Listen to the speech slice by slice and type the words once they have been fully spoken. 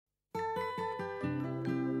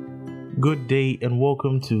Good day and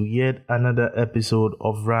welcome to yet another episode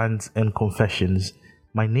of Rants and Confessions.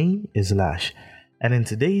 My name is Lash, and in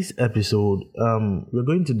today's episode, we're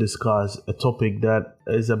going to discuss a topic that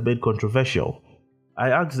is a bit controversial.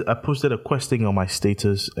 I posted a question on my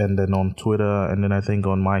status and then on Twitter and then I think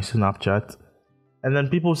on my Snapchat, and then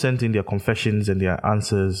people sent in their confessions and their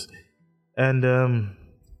answers, and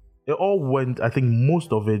it all went. I think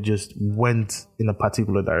most of it just went in a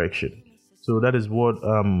particular direction. So that is what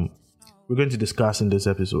we're going to discuss in this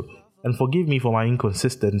episode. And forgive me for my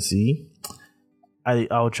inconsistency.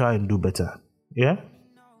 I'll try and do better. Yeah?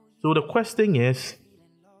 So the question is,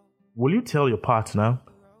 will you tell your partner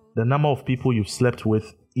the number of people you've slept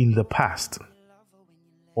with in the past?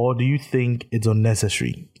 Or do you think it's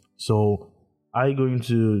unnecessary? So are you going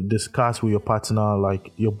to discuss with your partner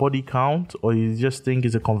like your body count, or you just think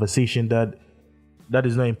it's a conversation that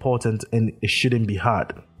is not important and it shouldn't be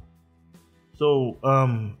had? So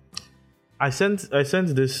I sent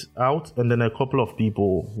this out, and then a couple of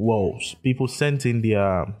people sent in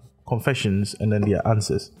their confessions and then their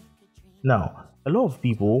answers. Now, a lot of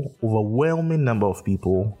people, overwhelming number of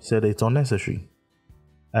people, said it's unnecessary,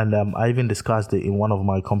 and I even discussed it in one of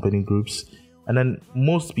my company groups. And then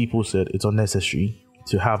most people said it's unnecessary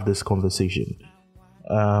to have this conversation.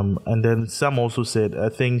 And then some also said, I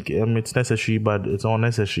think it's necessary, but it's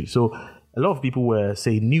unnecessary. So a lot of people were,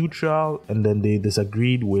 say, neutral, and then they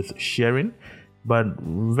disagreed with sharing. But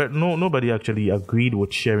nobody actually agreed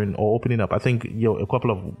with sharing or opening up. I think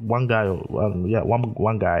one guy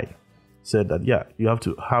said that, you have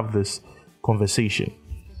to have this conversation.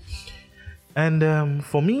 And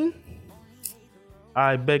for me,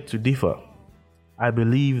 I beg to differ. I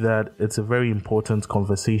believe that it's a very important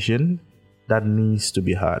conversation that needs to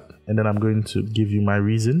be had. And then I'm going to give you my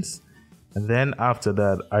reasons. And then after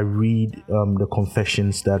that, I read the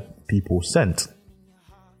confessions that people sent.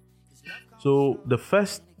 So the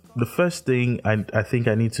first thing I think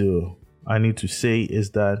I need to say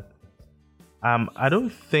is that I don't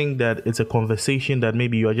think that it's a conversation that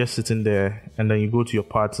maybe you are just sitting there and then you go to your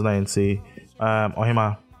partner and say,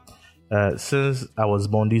 Ohima, since I was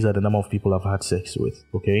born, these are the number of people I've had sex with.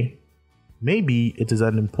 Okay, maybe it is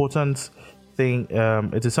an important thing.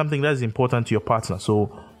 It is something that is important to your partner.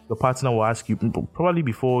 So your partner will ask you, probably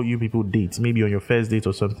before you people date, maybe on your first date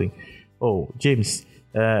or something. Oh, James,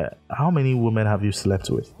 how many women have you slept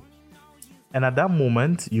with? And at that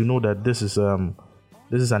moment, you know that this is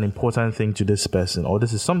an important thing to this person, or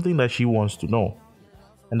this is something that she wants to know.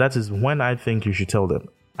 And that is when I think you should tell them.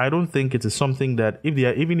 I don't think it is something that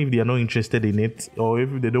even if they are not interested in it, or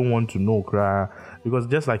if they don't want to know, because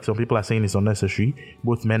just like some people are saying it's unnecessary,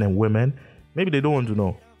 both men and women, maybe they don't want to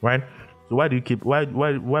know, right? So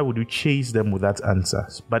why would you chase them with that answer?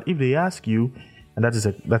 But if they ask you, and that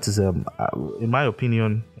is in my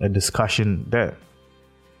opinion, a discussion there.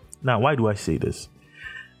 Now, why do I say this?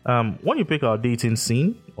 When you pick our dating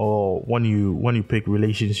scene, or when you pick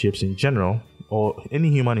relationships in general, or any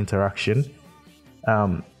human interaction,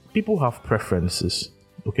 people have preferences.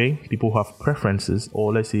 Okay, people have preferences,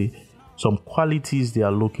 or let's say some qualities they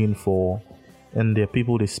are looking for, and they're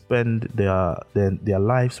people they spend their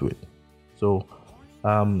lives with. So,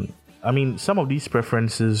 some of these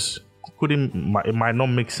preferences it might not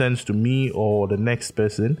make sense to me or the next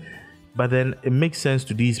person, but then it makes sense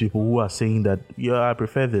to these people who are saying that, I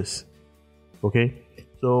prefer this. Okay,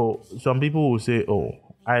 so some people will say,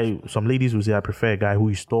 some ladies will say, I prefer a guy who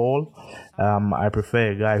is tall. I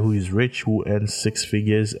prefer a guy who is rich, who earns 6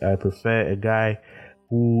 figures. I prefer a guy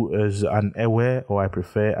who is an Ewe, or I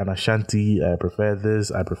prefer an Ashanti. I prefer this.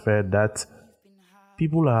 I prefer that.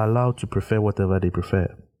 People are allowed to prefer whatever they prefer.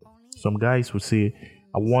 Some guys would say,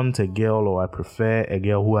 I want a girl, or I prefer a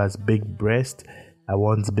girl who has big breasts. I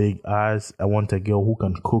want big ass. I want a girl who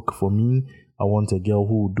can cook for me. I want a girl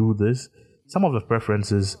who will do this. Some of the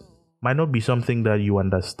preferences might not be something that you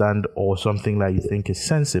understand or something that you think is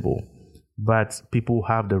sensible, but people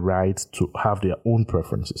have the right to have their own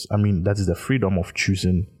preferences. That is the freedom of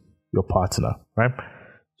choosing your partner, right?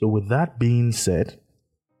 So with that being said,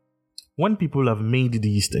 when people have made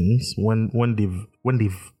these things, when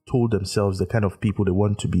they've told themselves the kind of people they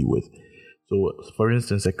want to be with, so for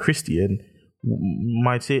instance, a Christian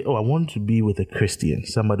might say, I want to be with a Christian,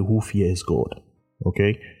 somebody who fears God,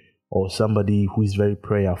 okay? Or somebody who is very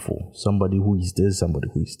prayerful, somebody who is this, somebody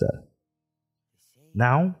who is that.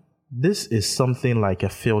 Now, this is something like a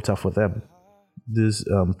filter for them. These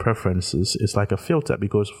preferences is like a filter,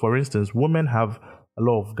 because, for instance, women have a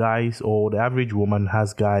lot of guys, or the average woman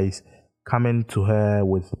has guys coming to her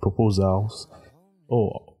with proposals.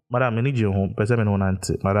 Madam, I need your home.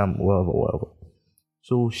 Madam, whatever.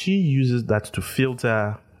 So she uses that to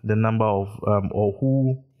filter the number of or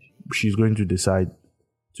who she's going to decide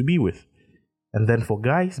to be with. And then for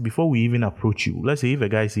guys, before we even approach you, let's say if a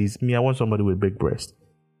guy says, me, I want somebody with big breast.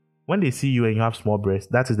 When they see you and you have small breasts,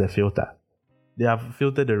 that is the filter. They have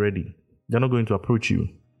filtered already. They're not going to approach you.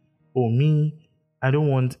 Oh, me, I don't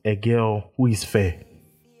want a girl who is fair.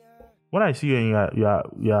 When I see you and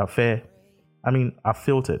you are fair, I mean, I've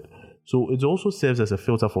filtered. So it also serves as a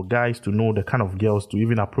filter for guys to know the kind of girls to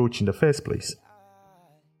even approach in the first place.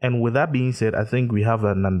 And with that being said, I think we have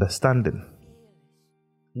an understanding.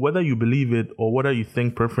 Whether you believe it or whether you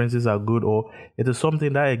think preferences are good or it is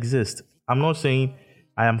something that exists. I'm not saying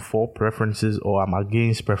I am for preferences or I'm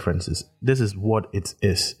against preferences. This is what it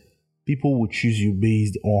is. People will choose you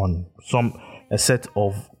based on a set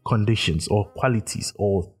of conditions or qualities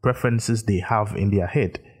or preferences they have in their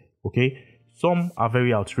head. Okay? Some are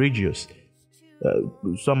very outrageous.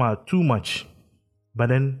 Some are too much. But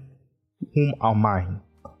then, whom am I?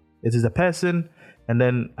 It is a person, and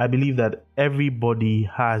then I believe that everybody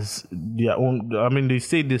has their own. I mean, they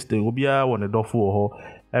say this thing.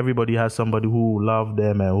 Everybody has somebody who love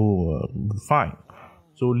them and who fine.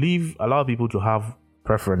 So allow people to have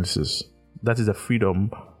preferences. That is the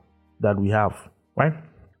freedom that we have, right?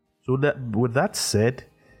 So that with that said,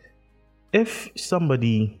 if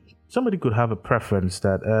somebody could have a preference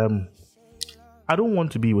that I don't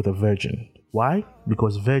want to be with a virgin. Why?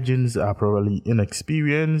 Because virgins are probably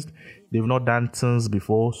inexperienced. They've not done things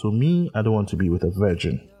before. So me, I don't want to be with a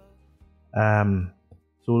virgin.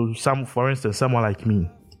 So for instance, someone like me,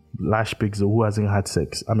 Lash Pigs, who hasn't had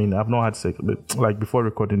sex. I mean, I've not had sex, but like before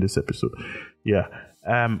recording this episode. Yeah.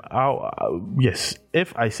 Yes.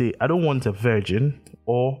 If I say I don't want a virgin,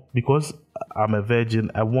 or because I'm a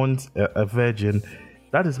virgin, I want a virgin,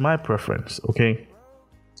 that is my preference. Okay.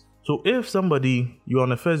 So if you're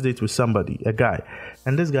on a first date with somebody, a guy,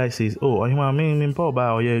 and this guy says, "Oh, I mean,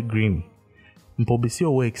 green,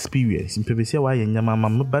 experience,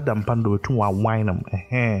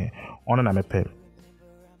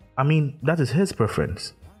 I mean, that is his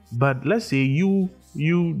preference. But let's say you,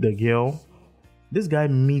 the girl, this guy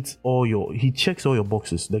he checks all your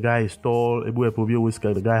boxes. The guy is tall,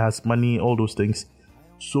 the guy has money, all those things.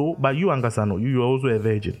 So, but you, Angasano, you're also a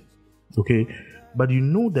virgin, okay? But you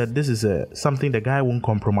know that this is something the guy won't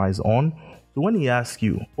compromise on. So when he asks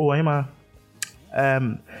you, "Oh, Emma,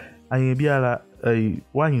 are you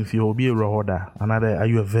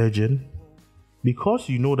a virgin?" Because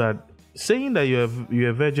you know that saying that you're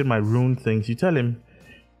a virgin might ruin things, you tell him,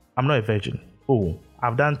 "I'm not a virgin. Oh,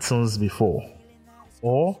 I've done things before."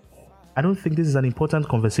 Or, "I don't think this is an important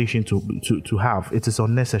conversation to have. It is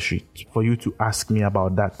unnecessary for you to ask me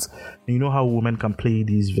about that." And you know how women can play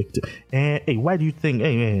these victims. Hey, why do you think?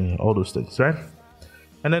 Hey, all those things, right?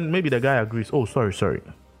 And then maybe the guy agrees. "Oh, sorry.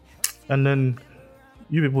 And then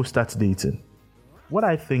you people start dating. What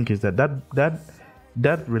I think is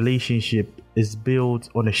that relationship is built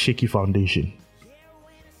on a shaky foundation.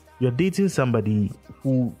 You're dating somebody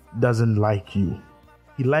who doesn't like you.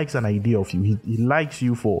 He likes an idea of you. He likes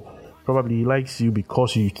you he likes you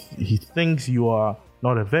because he thinks you are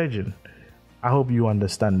not a virgin. I hope you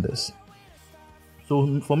understand this.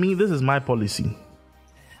 So for me, this is my policy.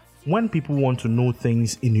 When people want to know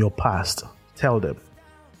things in your past, tell them.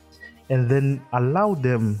 And then allow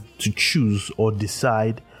them to choose or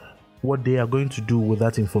decide what they are going to do with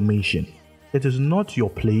that information. It is not your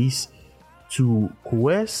place to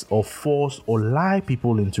coerce or force or lie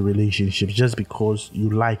people into relationships just because you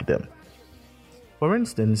like them. For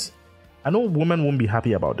instance, I know women won't be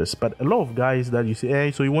happy about this, but a lot of guys that you say,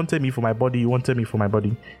 "Hey, so you wanted me for my body,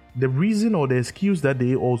 the reason or the excuse that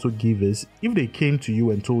they also give is, if they came to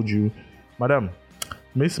you and told you, "Madam,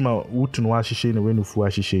 Mesma Utunwa Shishe no Wenufu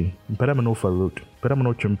Shishe, Pedamano for road,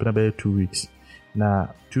 Pedamano Chumpena 2 weeks.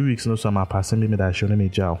 Now 2 weeks no summer passing me that show me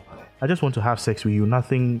jail. I just want to have sex with you,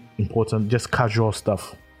 nothing important, just casual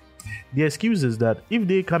stuff." The excuse is that if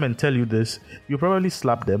they come and tell you this, you probably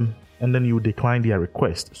slap them and then you decline their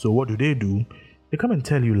request. So what do? They come and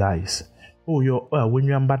tell you lies. "Oh, when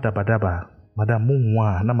you badaba, Madam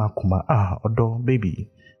Mumwa, Namakuma, Odo, baby,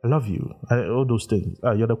 I love you. All those things.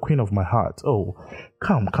 You're the queen of my heart. Oh,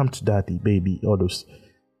 come to daddy, baby. All those.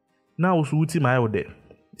 Now, Uti my ode,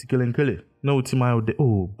 Tikelenkele. No, Uti my ode.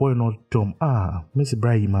 Oh, boy, not dumb. Miss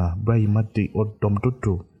Brahima de or Dom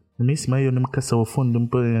Dodo. Miss Mayonum Casa phone.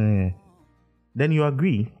 Then you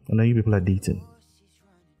agree, and then you people are dating.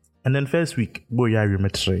 And then first week, boy, I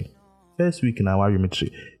remetry. First week now, I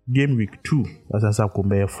remetry. Game week 2, as I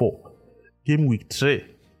come 4. Game week 3,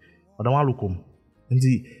 and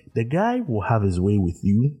the guy will have his way with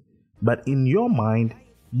you, but in your mind,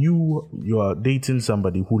 you are dating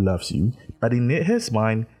somebody who loves you, but in his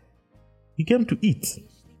mind, he came to eat.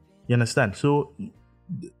 You understand? So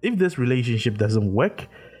if this relationship doesn't work,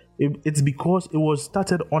 it's because it was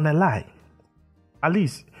started on a lie. At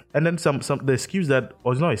least. And then some the excuse that,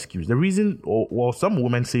 or it's not excuse, the reason, or some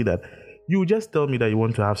women say that you just tell me that you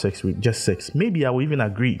want to have sex with just sex. Maybe I will even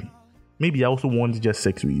agree. Maybe I also want just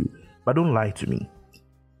sex with you, but don't lie to me.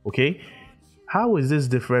 Okay? How is this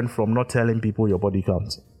different from not telling people your body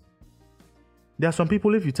count? There are some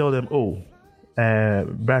people, if you tell them,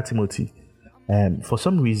 Brad Timothy, for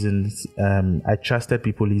some reasons, I trusted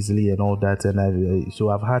people easily and all that, and so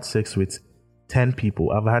I've had sex with 10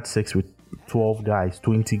 people. I've had sex with 12 guys,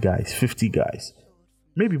 20 guys, 50 guys.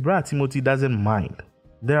 Maybe Brad Timothy doesn't mind.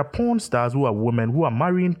 There are porn stars who are women who are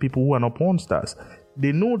marrying people who are not porn stars.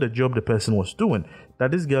 They know the job the person was doing,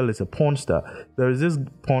 that this girl is a porn star. There is this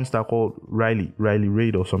porn star called Riley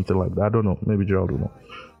Reid or something like that. I don't know. Maybe Gerald will know.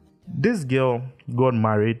 This girl got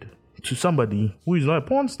married to somebody who is not a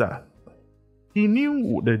porn star. He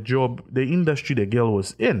knew the job, the industry the girl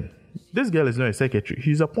was in. This girl is not a secretary.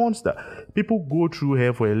 She's a porn star. People go through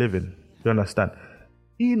her for a living. You understand?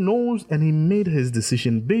 He knows, and he made his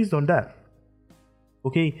decision based on that.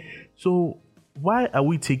 Okay? So why are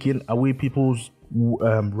we taking away people's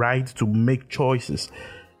right to make choices?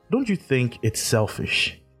 Don't you think it's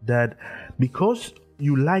selfish that because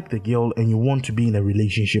you like the girl and you want to be in a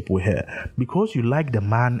relationship with her, because you like the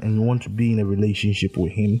man and you want to be in a relationship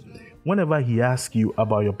with him, whenever he asks you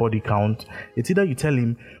about your body count, it's either you tell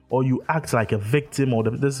him or you act like a victim, or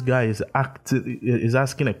this guy is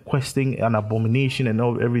asking a question, an abomination and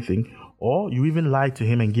everything, or you even lie to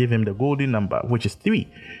him and give him the golden number, which is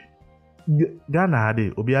 3. Ghana had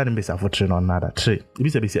obiara mbesa for 3 on nada 3.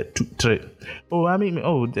 If you say 2 3. Oh, I mean,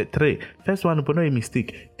 the 3. First one, no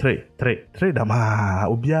mistake. 3 dama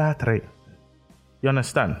obiara 3. You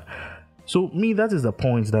understand? So me, that is the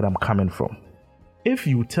point that I'm coming from. If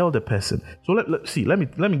you tell the person, so let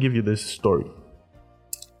me give you this story.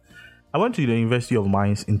 I went to the University of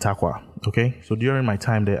Mines in Takwa. Okay, so during my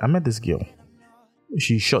time there, I met this girl.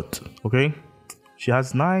 She's short. Okay. She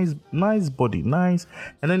has nice body, nice.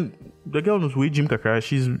 And then the girl knows with Jim Kakara.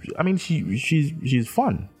 She's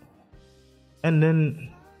fun. And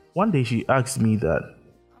then one day she asked me that,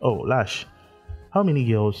 "Oh, Lash, how many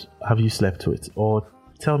girls have you slept with? Or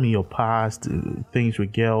tell me your past things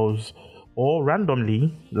with girls." Or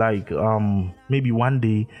randomly, like maybe one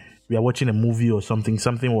day we are watching a movie or something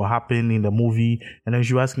will happen in the movie, and then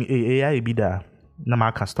she was asking, "Hey, I be there.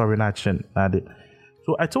 Namaka story in action."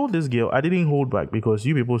 So I told this girl, I didn't hold back because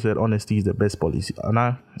you people said honesty is the best policy. And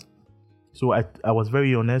I was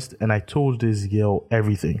very honest and I told this girl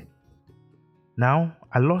everything. Now,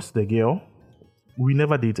 I lost the girl. We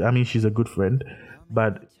never dated. I mean, she's a good friend,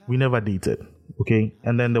 but we never dated. Okay?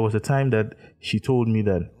 And then there was a time that she told me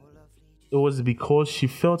that it was because she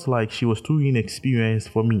felt like she was too inexperienced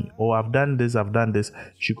for me. Or I've done this.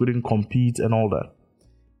 She couldn't compete and all that.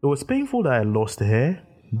 It was painful that I lost her.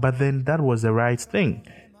 But then that was the right thing.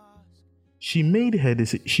 She made her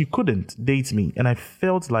decision. She couldn't date me. And I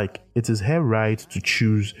felt like it is her right to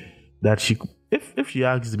choose that she... If she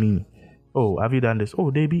asks me, "Oh, have you done this?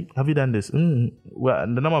 Oh, baby, have you done this?" Well,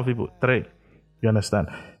 the number of people, 3. You understand?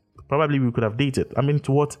 Probably we could have dated. I mean,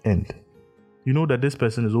 to what end? You know that this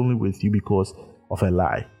person is only with you because of a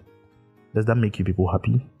lie. Does that make you people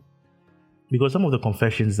happy? Because some of the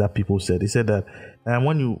confessions that people said, they said that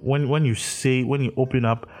when you open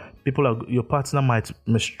up, your partner might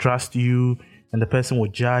mistrust you and the person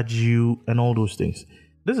will judge you and all those things.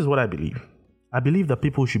 This is what I believe. I believe that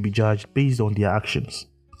people should be judged based on their actions.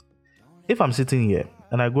 If I'm sitting here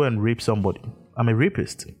and I go and rape somebody, I'm a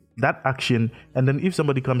rapist. That action, and then if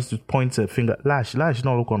somebody comes to point a finger, Lash,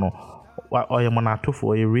 no look on, or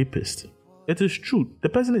a rapist. It is true. The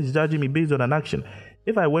person is judging me based on an action.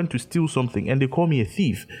 If I went to steal something and they call me a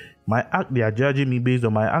thief, they are judging me based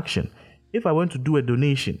on my action. If I went to do a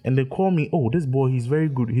donation and they call me, "Oh, this boy, he's very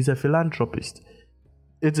good. He's a philanthropist."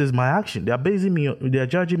 It is my action. They are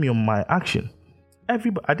judging me on my action. I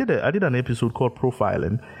did an episode called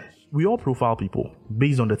Profiling. We all profile people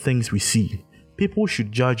based on the things we see. People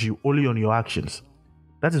should judge you only on your actions.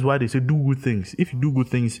 That is why they say do good things. If you do good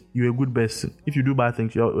things, you're a good person. If you do bad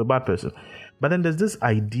things, you're a bad person. But then there's this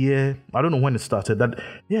idea, I don't know when it started, that,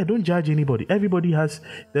 don't judge anybody. Everybody has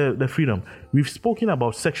the freedom. We've spoken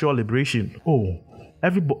about sexual liberation. Oh,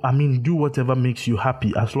 do whatever makes you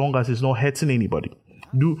happy as long as it's not hurting anybody.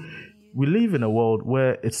 We live in a world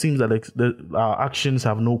where it seems that our actions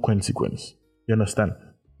have no consequence. You understand?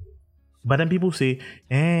 But then people say,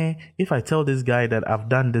 if I tell this guy that I've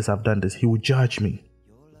done this, he will judge me.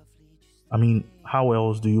 I mean, how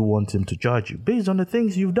else do you want him to judge you? Based on the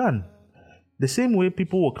things you've done. The same way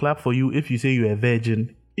people will clap for you if you say you're a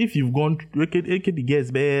virgin. If you've gone to the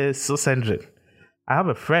guess 600. I have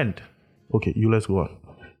a friend. Okay, let's go on.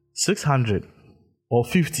 600 or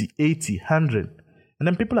 50, 80, 100. And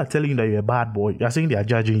then people are telling you that you're a bad boy. You're saying they are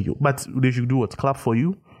judging you. But they should do what? Clap for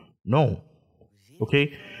you? No.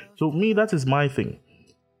 Okay? So me, that is my thing.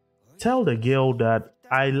 Tell the girl that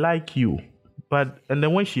I like you. And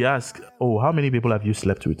then when she asks, oh, how many people have you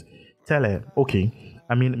slept with? Tell her, okay,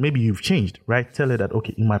 I mean, maybe you've changed, right? Tell her that,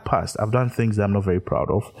 okay, in my past, I've done things that I'm not very proud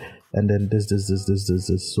of. And then this.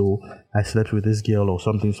 So I slept with this girl or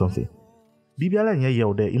something.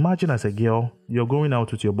 Imagine as a girl, you're going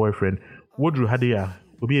out with your boyfriend. What do you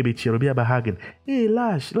be a bit chill, be a hugging. Hey,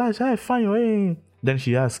 Lash, I find you. Hey. Then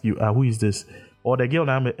she asks you, who is this? Or the girl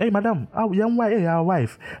now, hey, madam, our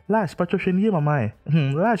wife. Lash, Patricia, mama.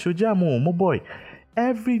 Lash, mo boy.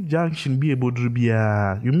 Every junction be able to be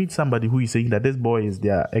you meet somebody who is saying that this boy is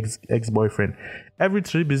their ex-boyfriend. Every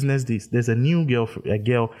 3 business days, there's a new girl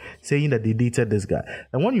saying that they dated this guy.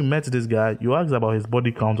 And when you met this guy, you asked about his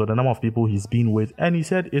body count or the number of people he's been with, and he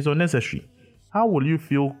said it's unnecessary. How will you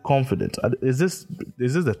feel confident? Is this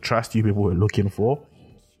the trust you people were looking for?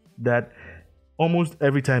 That almost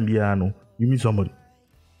every time you meet somebody.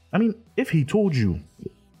 I mean, if he told you,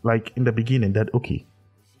 like in the beginning, that okay,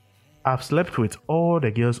 I've slept with all the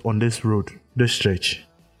girls on this road, this stretch.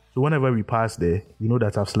 So whenever we pass there, you know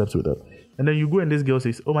that I've slept with them. And then you go and this girl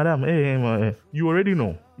says, oh, madam, hey, you already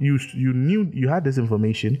know. You knew you had this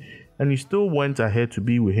information and you still went ahead to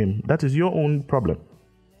be with him. That is your own problem.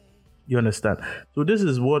 You understand? So this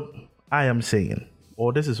is what I am saying,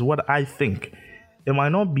 or this is what I think. It might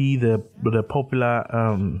not be the popular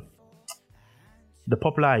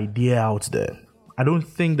idea out there. I don't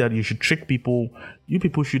think that you should trick people. You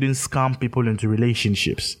people shouldn't scam people into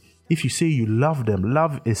relationships. If you say you love them,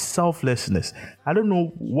 love is selflessness. I don't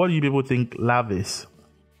know what you people think love is.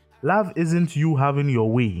 Love isn't you having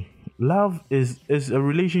your way. Love is a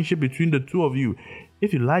relationship between the two of you.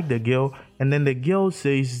 If you like the girl and then the girl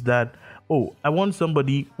says that, oh, I want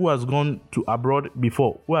somebody who has gone to abroad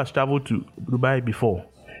before, who has traveled to Dubai before.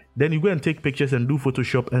 Then you go and take pictures and do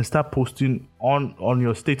Photoshop and start posting on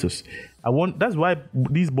your status. That's why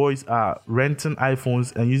these boys are renting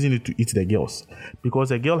iPhones and using it to eat the girls.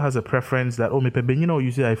 Because a girl has a preference that, oh, maybe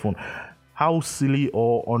use the iPhone. How silly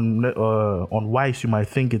or unwise you might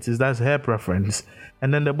think it is, that's her preference.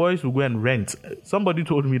 And then the boys will go and rent. Somebody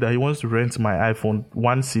told me that he wants to rent my iPhone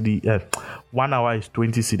 1 hour is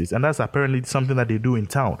 20 cedis. And that's apparently something that they do in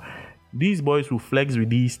town. These boys will flex with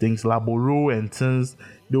these things, laboro and things.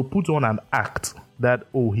 They'll put on an act that,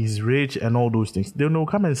 oh, he's rich and all those things. They'll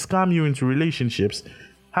come and scam you into relationships,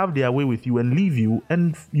 have their way with you and leave you.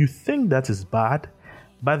 And you think that is bad.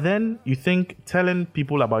 But then you think telling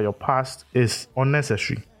people about your past is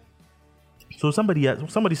unnecessary. So somebody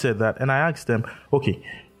said that, and I asked them, okay,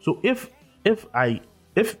 so if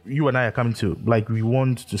you and I are coming to, like, we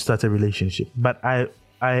want to start a relationship, but I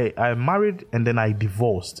married and then I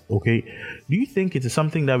divorced, okay? Do you think it is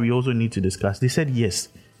something that we also need to discuss? They said yes.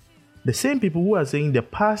 The same people who are saying the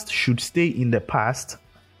past should stay in the past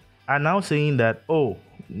are now saying that, oh,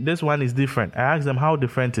 this one is different. I asked them how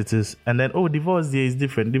different it is, and then, oh, divorce there is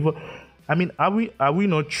different. I mean, are we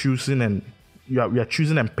not choosing and we are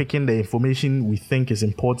choosing and picking the information we think is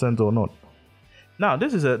important or not? Now,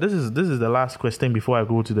 this is the last question before I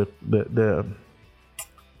go to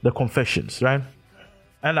the confessions, right?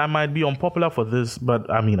 And I might be unpopular for this, but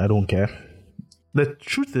I mean, I don't care. The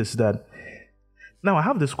truth is that now I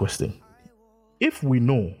have this question. If we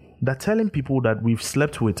know that telling people that we've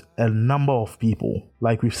slept with a number of people,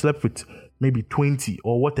 like we've slept with maybe 20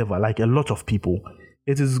 or whatever, like a lot of people,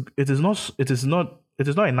 it is not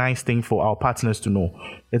a nice thing for our partners to know.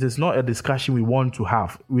 It is not a discussion we want to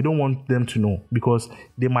have. We don't want them to know because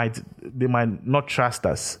they might not trust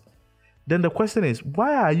us. Then the question is,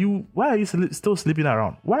 why are you still sleeping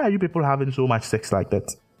around? Why are you people having so much sex like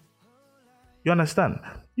that? You understand?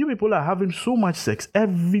 You people are having so much sex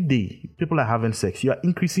every day. People are having sex. You are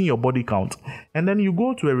increasing your body count. And then you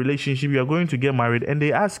go to a relationship, you are going to get married, and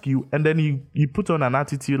they ask you, and then you put on an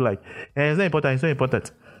attitude like, it's not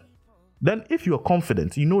important. Then if you are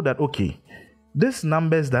confident, you know that, okay, these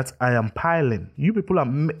numbers that I am piling, you people are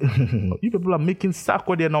making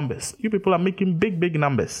sarcodian numbers. You people are making big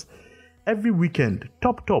numbers. Every weekend,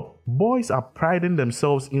 top, boys are priding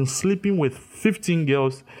themselves in sleeping with 15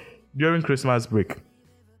 girls during Christmas break.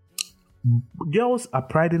 Girls are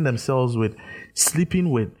priding themselves with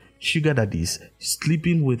sleeping with sugar daddies,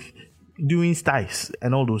 sleeping with doing styles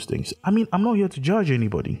and all those things. I mean, I'm not here to judge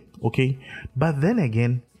anybody, okay? But then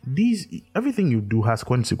again, everything you do has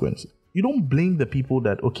consequences. You don't blame the people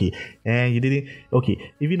that, okay, and you didn't,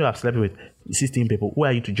 okay, if you know I've slept with 16 people, who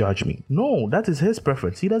are you to judge me? No, that is his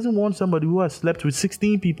preference. He doesn't want somebody who has slept with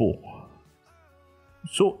 16 people.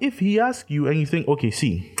 So if he asks you and you think, okay,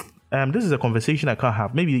 see, this is a conversation I can't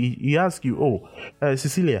have. Maybe he asks you,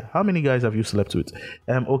 Cecilia, how many guys have you slept with?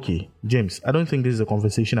 Okay, James, I don't think this is a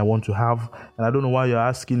conversation I want to have, and I don't know why you're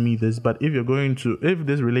asking me this, but if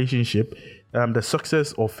this relationship, the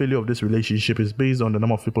success or failure of this relationship is based on the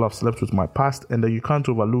number of people I've slept with in my past, and that you can't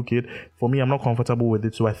overlook it. For me, I'm not comfortable with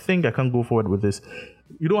it, so I think I can't go forward with this.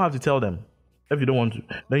 You don't have to tell them if you don't want to.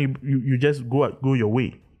 Then you just go your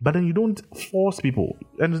way. But then you don't force people.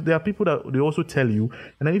 And there are people that they also tell you,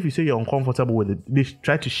 and then if you say you're uncomfortable with it, they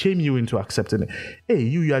try to shame you into accepting it. Hey,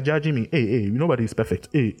 you are judging me. Hey, nobody is perfect.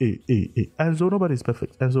 Hey. And so nobody is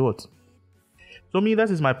perfect. And so what? So me, that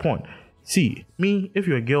is my point. See, me, if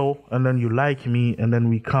you're a girl and then you like me and then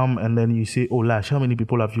we come and then you say, oh, Lash, how many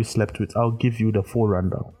people have you slept with? I'll give you the full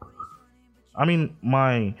rundown. I mean,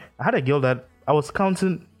 I had a girl that I was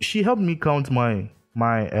counting. She helped me count my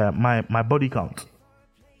body count.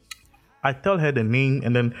 I tell her the name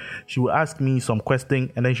and then she will ask me some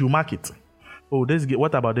question and then she'll mark it. Oh, this girl,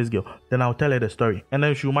 what about this girl? Then I'll tell her the story and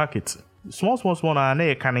then she'll mark it. Small, I know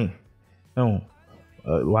you canning. No,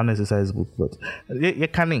 one exercise book, but you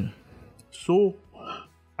canning. So,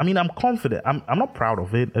 I mean, I'm confident. I'm not proud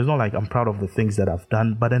of it. It's not like I'm proud of the things that I've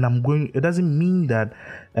done, but then it doesn't mean that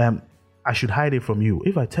I should hide it from you.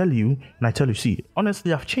 If I tell you and I tell you, see,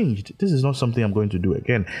 honestly, I've changed. This is not something I'm going to do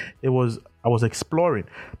again. I was exploring.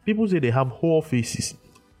 People say they have whole faces.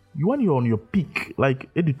 When you're on your peak, like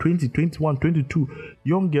 80, 20, 21, 22,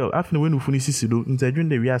 young girl, after when you finish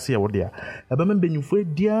we are say what they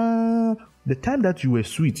are. The time that you were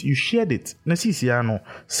sweet, you shared it. Na sisiano,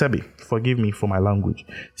 Sabi, forgive me for my language.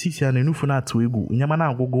 Sisiano no funa twegu. Nyama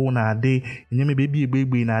na go na de. Nyama baby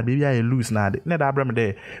na baby I lose na de. Na da abram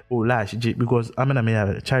there. Oh Lash, because I'm gonna make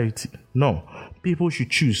a charity. No, people should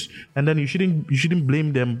choose, and then you shouldn't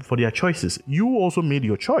blame them for their choices. You also made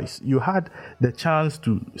your choice. You had the chance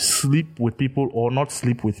to sleep with people or not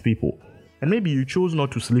sleep with people. And maybe you chose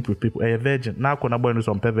not to sleep with people. A virgin. Now, Kona boy is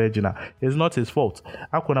on per virgin. It's not his fault.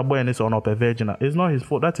 Kona boy is on per virgin. It's not his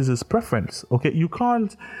fault. That is his preference. Okay, you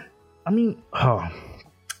can't. I mean,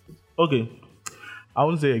 okay. I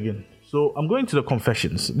won't say again. So I'm going to the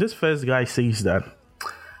confessions. This first guy says that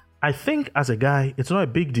I think as a guy, it's not a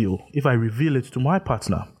big deal if I reveal it to my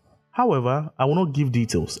partner. However, I will not give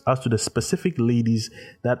details as to the specific ladies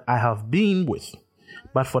that I have been with.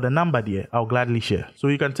 But for the number there, I'll gladly share. So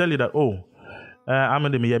you can tell you that, I'm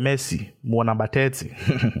in the Messi, more number 30.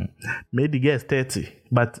 Maybe guess 30.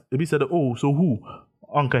 But if he said, oh, so who?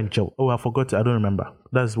 Uncle Joe. Oh, I forgot. I don't remember.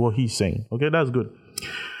 That's what he's saying. Okay, that's good.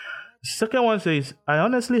 Second one says, I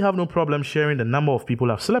honestly have no problem sharing the number of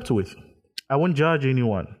people I've slept with. I won't judge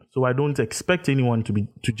anyone, so I don't expect anyone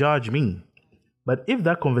to judge me. But if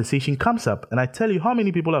that conversation comes up and I tell you how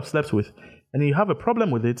many people I've slept with and you have a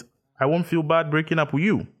problem with it, I won't feel bad breaking up with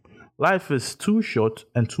you. Life is too short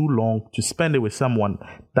and too long to spend it with someone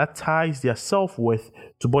that ties their self-worth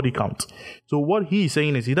to body count. So what he's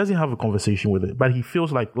saying is he doesn't have a conversation with it, but he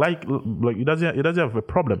feels like he doesn't have a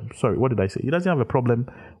problem. Sorry, what did I say? He doesn't have a problem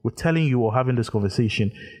with telling you or having this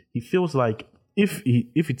conversation. He feels like if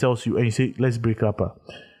he tells you and you say, let's break up,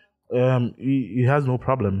 he has no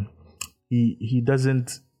problem. He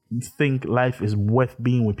doesn't think life is worth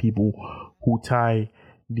being with people who tie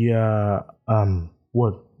their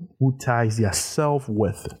who ties their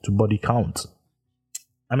self-worth to body count.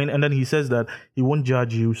 I mean, and then he says that he won't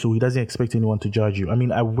judge you, so he doesn't expect anyone to judge you. I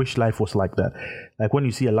mean, I wish life was like that. Like when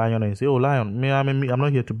you see a lion and you say, oh, lion, I'm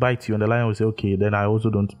not here to bite you, and the lion will say, okay, then I also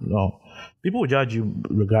don't know. People will judge you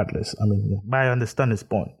regardless. I mean, yeah, but I understand his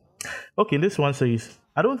point. Okay, this one says,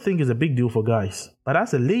 I don't think it's a big deal for guys, but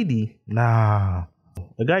as a lady, nah.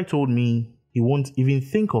 A guy told me he won't even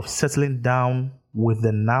think of settling down with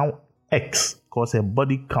the now ex because of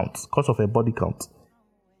her body count.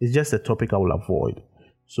 It's just a topic I will avoid.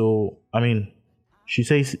 So, I mean, she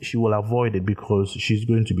says she will avoid it because she's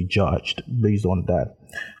going to be judged based on that.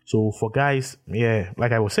 So for guys, yeah,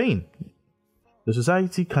 like I was saying, the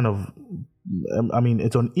society kind of, I mean,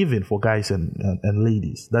 it's uneven for guys and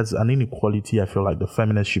ladies. That's an inequality I feel like the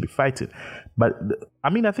feminists should be fighting. But, I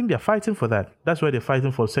mean, I think they're fighting for that. That's why they're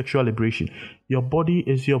fighting for sexual liberation. Your body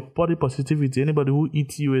is your body positivity. Anybody who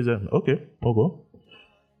eats you is okay, I'll go.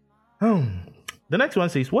 The next one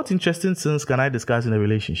says, what interesting sins can I discuss in a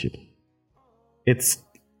relationship? It's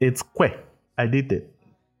que. I did it.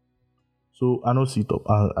 So, I know sit up.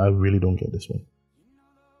 I really don't get this one.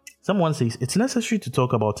 Someone says, it's necessary to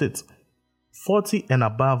talk about it. 40 and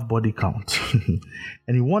above body count,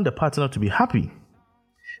 and you want the partner to be happy.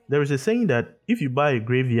 There is a saying that if you buy a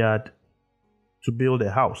graveyard to build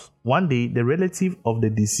a house, one day the relative of the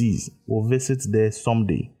deceased will visit there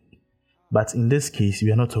someday. But in this case,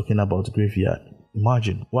 we are not talking about graveyard.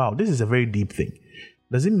 Imagine, wow, this is a very deep thing.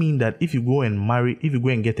 Does it mean that if you go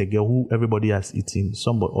and get a girl who everybody has eaten,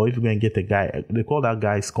 somebody, or if you go and get a guy, they call that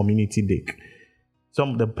guy's community dick.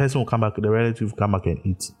 The person will come back, the relative will come back and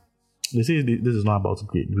eat. They say this is not about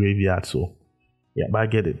graveyard, so yeah, but I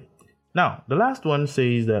get it. Now, the last one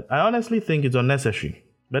says that I honestly think it's unnecessary,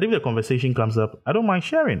 but if the conversation comes up, I don't mind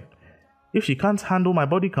sharing. If she can't handle my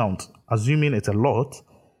body count, assuming it's a lot,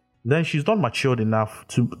 then she's not matured enough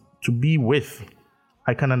to be with.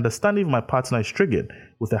 I can understand if my partner is triggered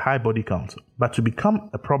with a high body count, but to become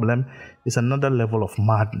a problem is another level of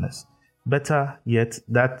madness. Better yet,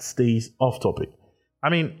 that stays off topic. I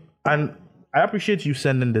mean, and I appreciate you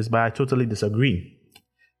sending this, but I totally disagree.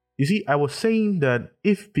 You see, I was saying that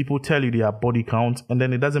if people tell you their body count and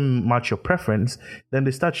then it doesn't match your preference, then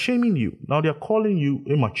they start shaming you. Now they're calling you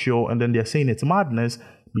immature and then they're saying it's madness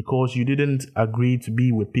because you didn't agree to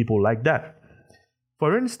be with people like that.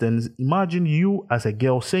 For instance, imagine you as a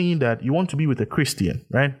girl saying that you want to be with a Christian,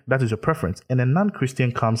 right? That is your preference. And a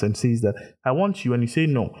non-Christian comes and says that, I want you, and you say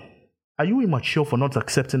no. Are you immature for not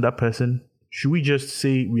accepting that person? Should we just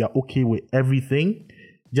say we are okay with everything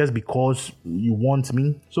just because you want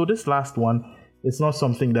me? So this last one, it's not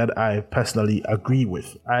something that I personally agree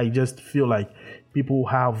with. I just feel like people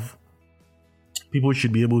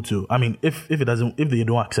should be able to, I mean, if they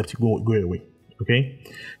don't accept you, go away. Okay?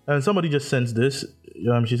 And somebody just sends this.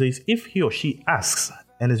 She says, if he or she asks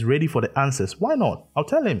and is ready for the answers, why not? I'll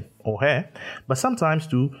tell him or her. But sometimes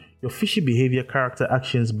too, your fishy behavior, character,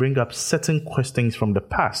 actions bring up certain questions from the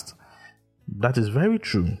past. That is very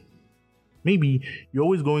true. Maybe you're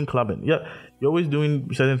always going clubbing. Yeah, you're always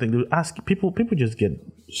doing certain things. They ask people just get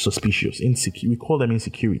suspicious, insecure. We call them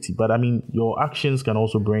insecurity. But I mean, your actions can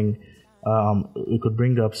also bring it could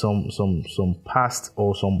bring up some past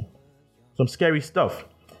or some scary stuff.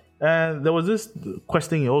 And there was this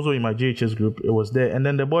question also in my JHS group. It was there, and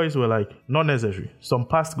then the boys were like, "Not necessary. Some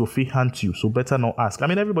past go free hand you, so better not ask." I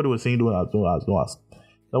mean, everybody was saying, "Don't ask, don't ask, don't ask."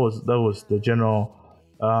 That was the general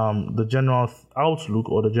outlook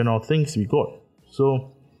or the general things we got.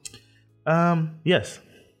 So, yes,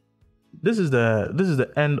 this is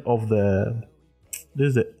the end of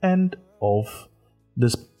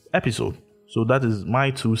this episode. So that is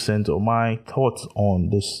my 2 cents or my thoughts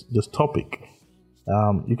on this topic.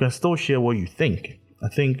 You can still share what you think. I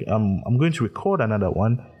think I'm going to record another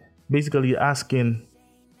one, basically asking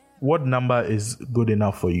what number is good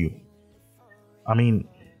enough for you. I mean,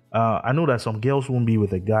 I know that some girls won't be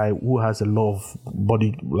with a guy who has a lot of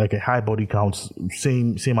body, like a high body count,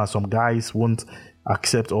 same as some guys won't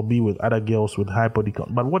accept or be with other girls with high body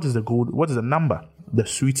count. But what is the number, the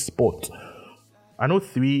sweet spot? I know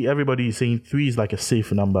 3, everybody is saying 3 is like a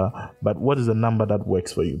safe number, but what is the number that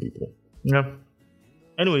works for you people? Yeah.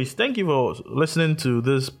 Anyways, thank you for listening to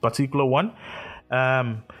this particular one.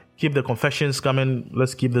 Keep the confessions coming.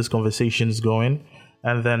 Let's keep these conversations going.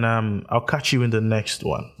 And then I'll catch you in the next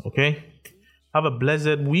one, okay? Have a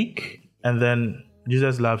blessed week, and then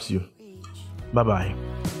Jesus loves you. Bye-bye.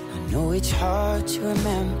 I know it's hard to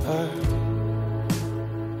remember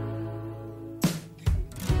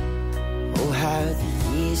how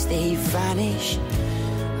the years they vanish.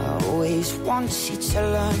 I always wanted to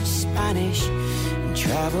learn Spanish and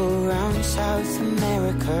travel around South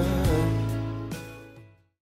America.